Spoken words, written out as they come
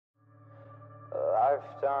Ed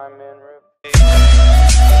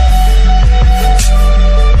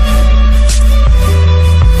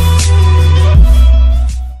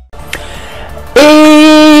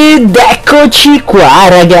eccoci qua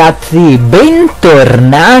ragazzi,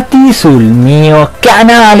 bentornati sul mio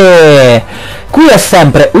canale. Qui è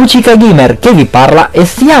sempre Uchika Gamer che vi parla e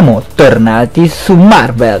siamo tornati su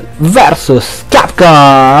Marvel vs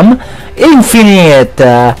Capcom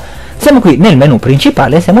Infinite. Siamo qui nel menu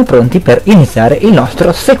principale e siamo pronti per iniziare il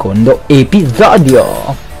nostro secondo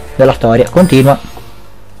episodio della storia continua.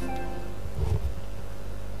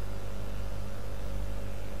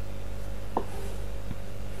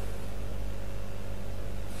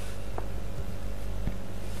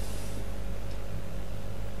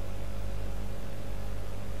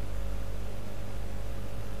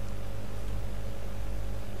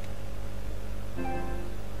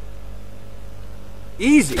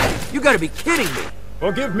 Easy! You gotta be kidding me!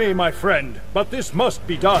 Forgive me, my friend, but this must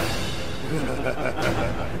be done.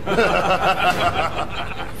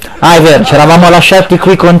 Ah, è vero, ci eravamo lasciati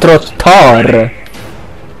qui contro Thor.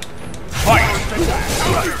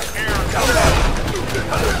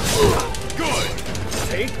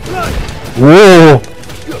 Wow!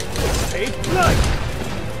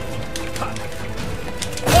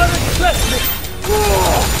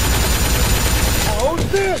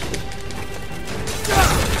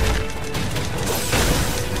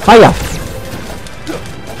 Aia!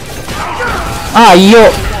 Ah,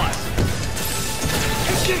 io!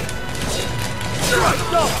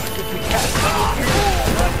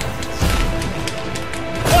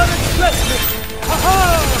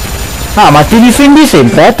 Ah, ma ti difendi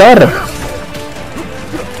sempre, Thor?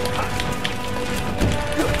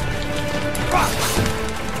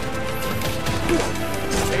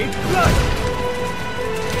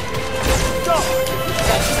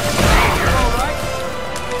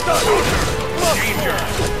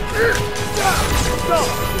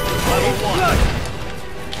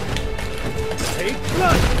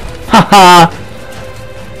 Haha!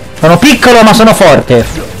 Sono piccolo ma sono forte!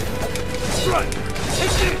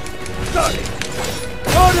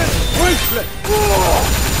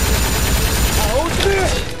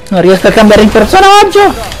 Non riesco a cambiare il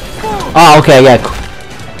personaggio! Ah, ok, ecco.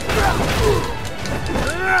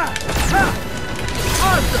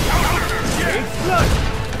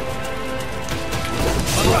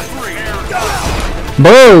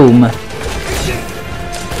 Boom!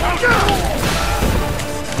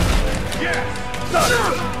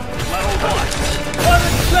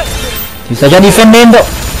 Si sta già difendendo!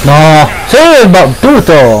 No! Sì,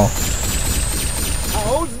 battuto!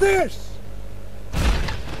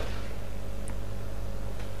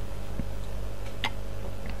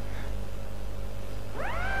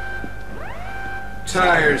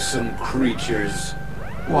 Tiresome creatures.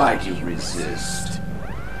 Why do you resist?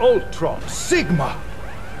 Ultron Sigma!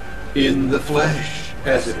 In the flesh,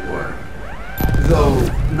 as it were. Though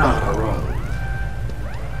not our own.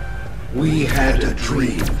 We had a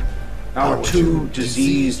dream. Our two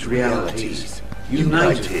diseased realities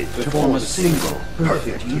united to form a single,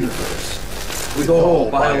 perfect universe. With all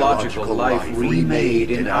biological life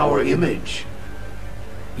remade in our image.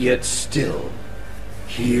 Yet still,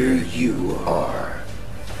 here you are.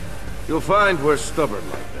 You'll find we're stubborn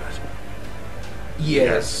like that.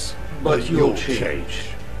 Yes, but you'll change.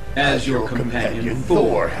 As your companion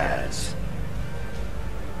Thor has.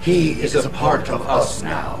 He is a part of us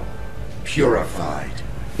now. Purified.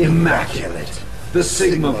 Immaculate. The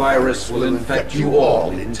Sigma virus will infect you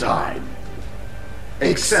all in time.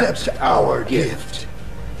 Accept our gift,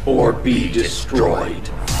 or be destroyed.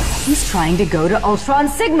 He's trying to go to Ultron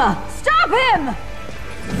Sigma! Stop him!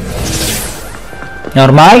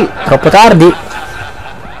 Ormai, troppo tardi.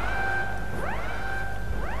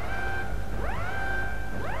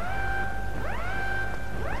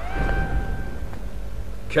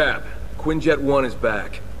 Cap, Quinjet 1 is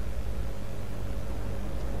back.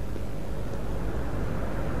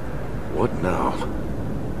 What now?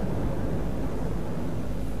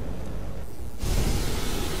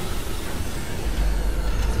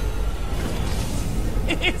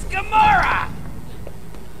 It's Gamora!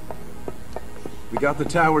 We got the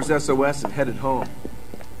tower's SOS and headed home.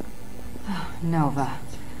 Nova,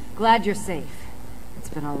 glad you're safe. It's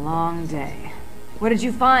been a long day. What did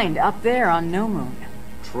you find up there on No Moon?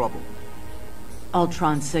 Trouble.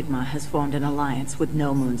 Ultron Sigma has formed an alliance with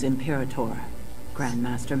No Moon's Imperator,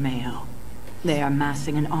 Grandmaster Mayo. They are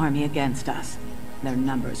massing an army against us. Their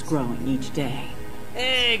numbers growing each day.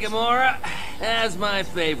 Hey, Gamora. That's my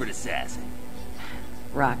favorite assassin.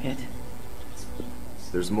 Rocket.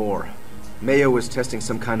 There's more. Mayo is testing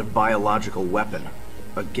some kind of biological weapon.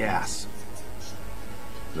 A gas.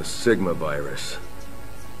 The Sigma virus.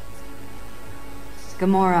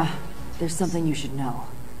 Gamora, there's something you should know.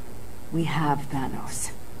 We have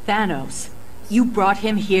Thanos. Thanos? You brought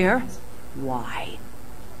him here? Why?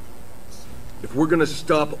 If we're gonna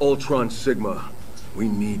stop Ultron Sigma, we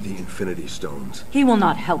need the Infinity Stones. He will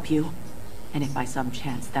not help you. And if by some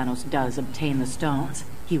chance Thanos does obtain the stones,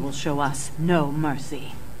 he will show us no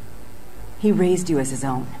mercy. He raised you as his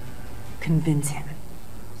own. Convince him.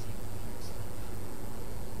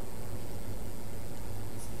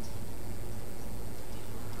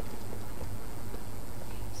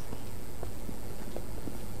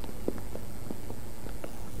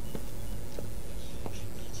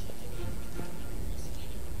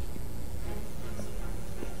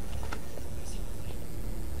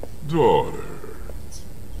 Daughter,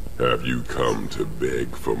 have you come to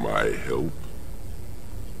beg for my help?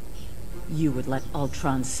 You would let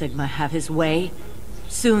Ultron Sigma have his way?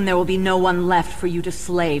 Soon there will be no one left for you to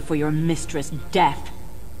slay for your mistress, Death.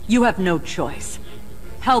 You have no choice.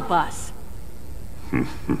 Help us.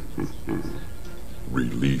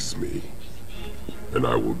 Release me, and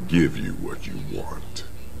I will give you what you want.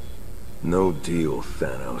 No deal,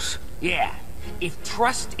 Thanos. Yeah, if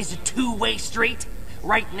trust is a two-way street,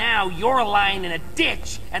 right now you're lying in a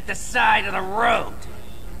ditch at the side of the road.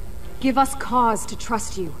 Give us cause to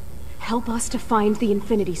trust you. Help us to find the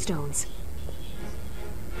Infinity Stones.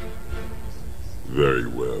 Very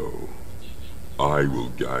well. I will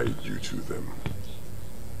guide you to them.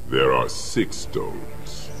 There are 6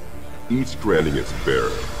 stones, each granting its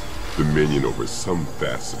bearer dominion over some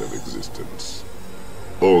facet of existence.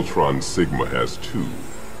 Ultron Sigma has 2,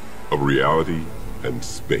 of reality and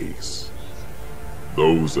space.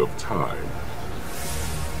 Those of time,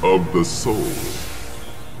 of the soul,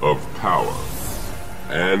 of power,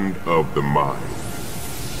 and of the mind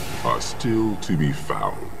are still to be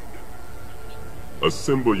found.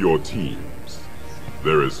 Assemble your teams.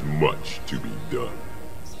 There is much to be done.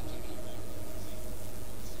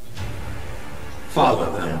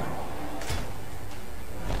 Follow them.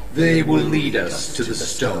 They will lead us to the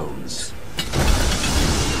stones.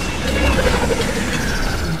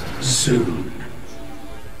 Soon,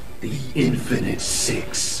 the Infinite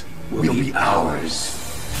Six will be ours.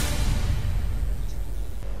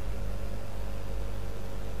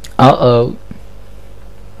 Uh-oh.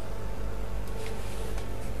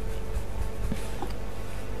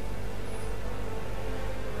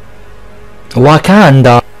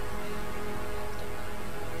 Wakanda.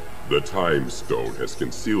 The Time Stone has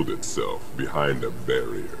concealed itself behind a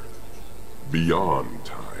barrier. Beyond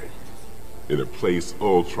time. In a place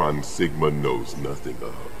Ultron Sigma knows nothing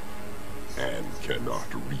of. And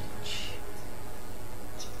cannot reach.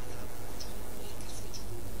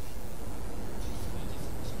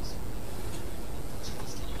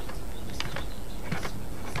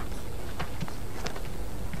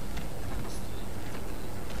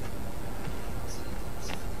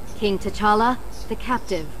 King T'Challa, the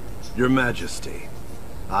captive. Your Majesty,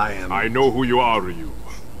 I know who you are, Ryu.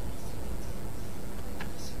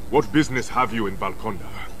 What business have you in Valkonda?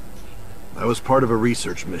 I was part of a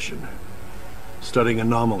research mission, studying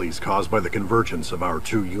anomalies caused by the convergence of our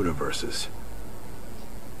 2 universes.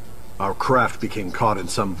 Our craft became caught in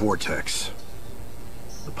some vortex.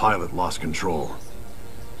 The pilot lost control.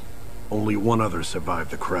 Only one other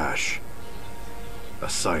survived the crash. A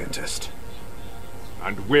scientist.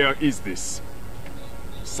 And where is this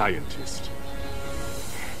scientist?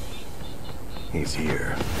 He's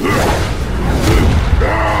here.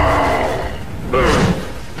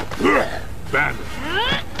 Ban.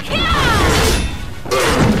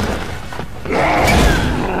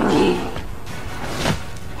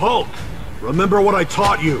 Hulk! Remember what I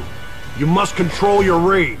taught you. You must control your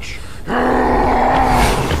rage.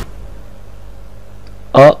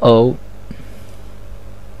 Uh-oh.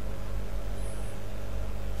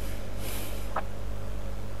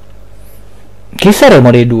 Chi saremo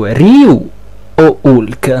dei due? Ryu o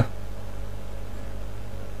Hulk?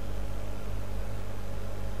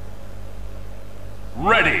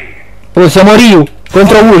 Ready. Oh, siamo Ryu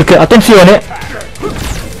contro Hulk, attenzione!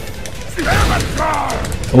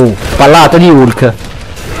 Oh, pallata di Hulk.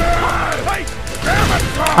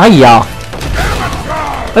 Aia!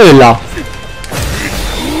 E là!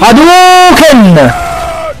 Adouken!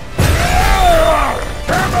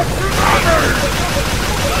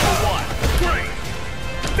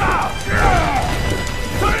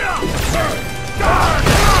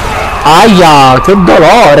 Aia, che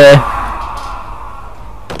dolore!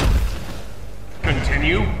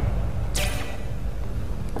 Continue.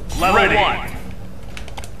 Level 1.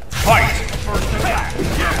 Fight.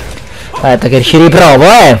 Aspetta che ci riprovo,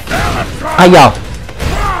 Aia!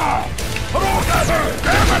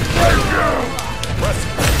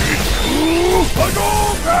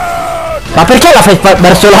 Ma perché la fai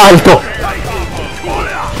verso l'alto?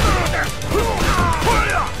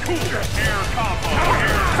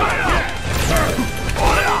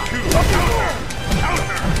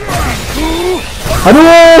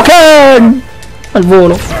 Adouken! Al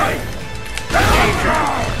volo.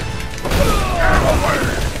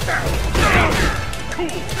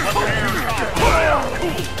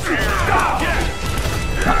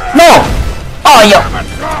 No! Oh io!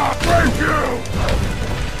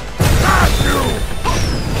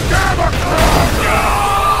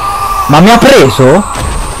 Ma mi ha preso?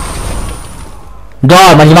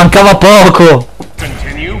 Dai, ma gli mancava poco!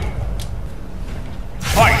 Continue.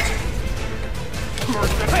 Fight.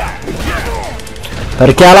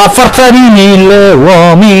 Perché ha la forza di 1000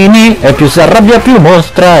 uomini e più si arrabbia più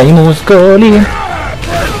mostra i muscoli.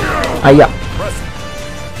 Aia.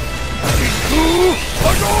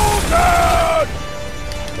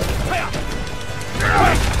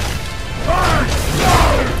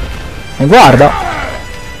 E guarda.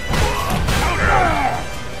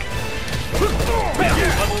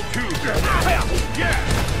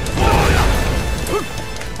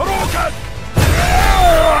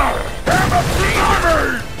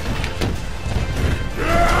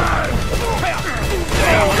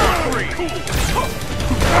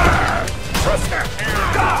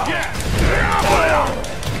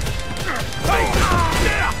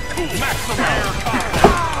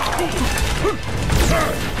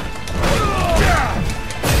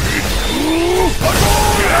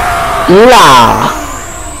 Là!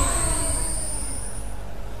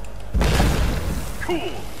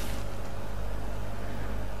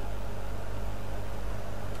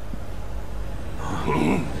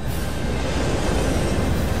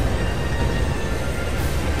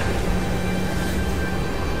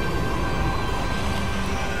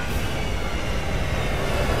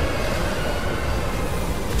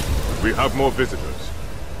 We have more visitors.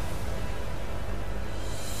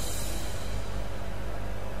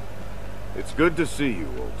 It's good to see you,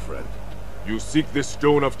 old friend. You seek the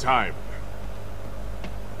Stone of Time.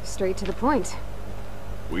 Straight to the point.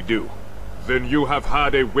 We do. Then you have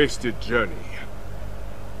had a wasted journey.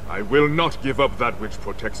 I will not give up that which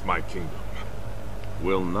protects my kingdom.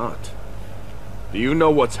 Will not. Do you know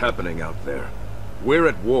what's happening out there? We're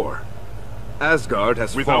at war. Asgard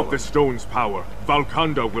has Without fallen. the stone's power,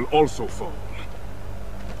 Valkanda will also fall.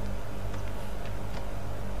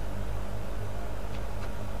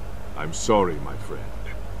 I'm sorry, my friend.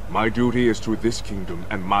 My duty is to this kingdom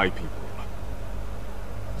and my people.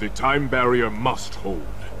 The time barrier must hold.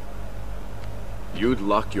 You'd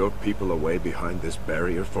lock your people away behind this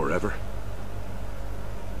barrier forever?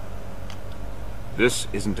 This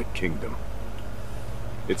isn't a kingdom.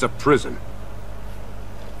 It's a prison.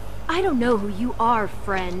 I don't know who you are,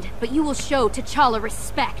 friend, but you will show T'Challa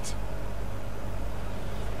respect.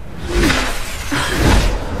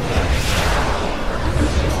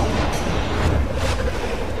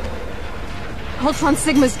 Ultron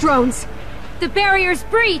Sigma's drones. The barrier's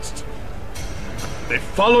breached! They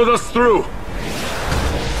followed us through!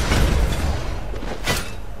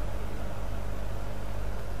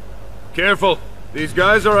 Careful! These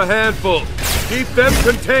guys are a handful! Keep them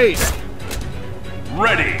contained!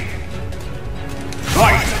 Ready!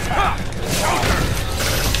 Fight!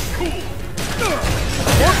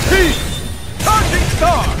 For peace! Charging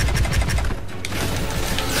star!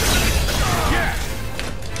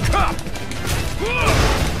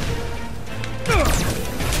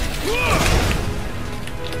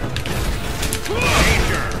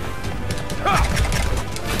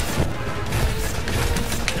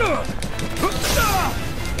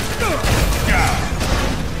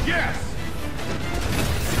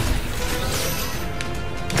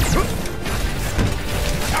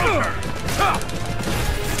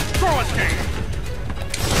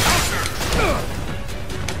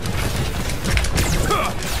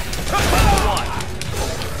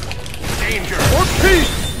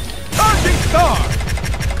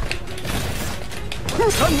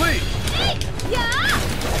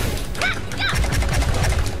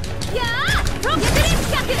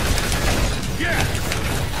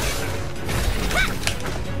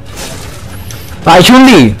 Vai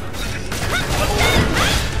Chun-Li!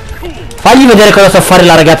 Fagli vedere cosa sa fare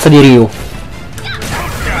la ragazza di Ryu.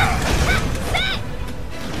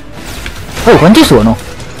 Oh, quanti sono?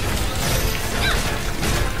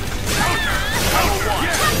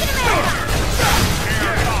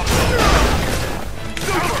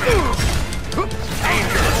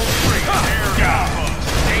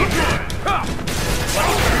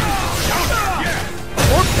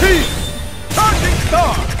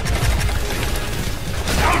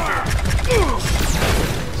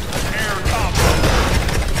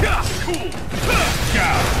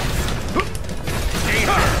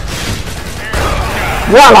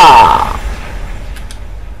 Voilà!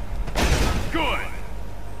 Good.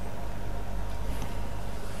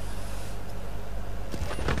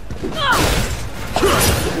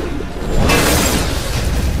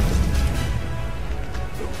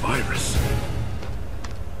 The virus.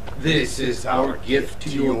 This is our gift to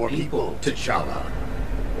your people, T'Challa.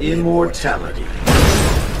 Immortality.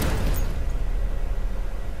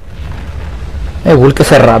 E Hulk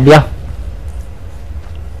si arrabbia.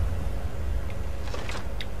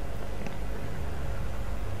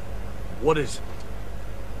 What is it?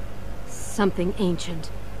 Something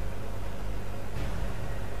ancient.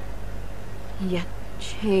 Yet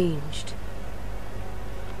changed.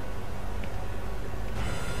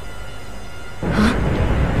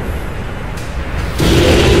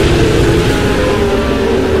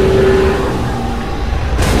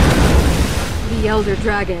 The Elder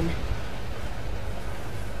Dragon.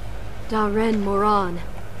 Daren Moran.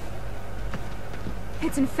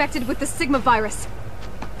 It's infected with the Sigma virus.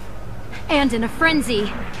 And in a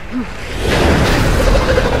frenzy.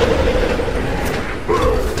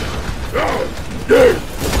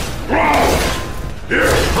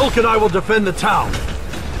 Hulk and I will defend the town.